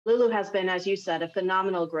Lulu has been, as you said, a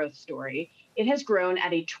phenomenal growth story. It has grown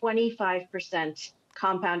at a 25%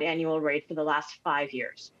 compound annual rate for the last 5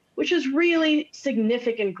 years, which is really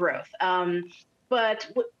significant growth.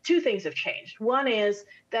 But two things have changed. One is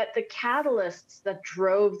that the catalysts that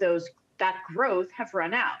drove that growth have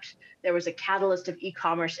run out. There was a catalyst of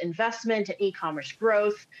e-commerce investment and e-commerce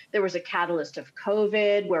growth. There was a catalyst of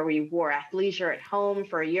COVID, where we wore athleisure at home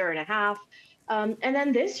for a year and a half. And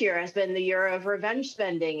then this year has been the year of revenge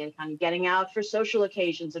spending and kind of getting out for social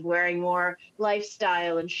occasions and wearing more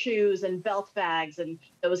lifestyle and shoes and belt bags. And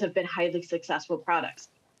those have been highly successful products.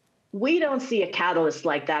 We don't see a catalyst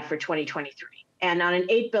like that for 2023. And on an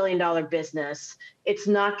 $8 billion business, it's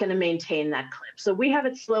not going to maintain that clip. So we have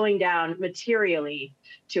it slowing down materially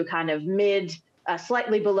to kind of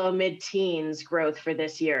slightly below mid-teens growth for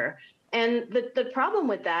this year. And the problem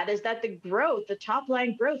with that is that the top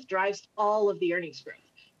line growth drives all of the earnings growth.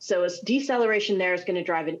 So a deceleration there is going to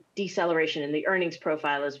drive a deceleration in the earnings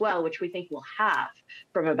profile as well, which we think we'll have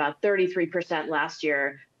from about 33% last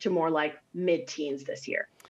year to more like mid-teens this year.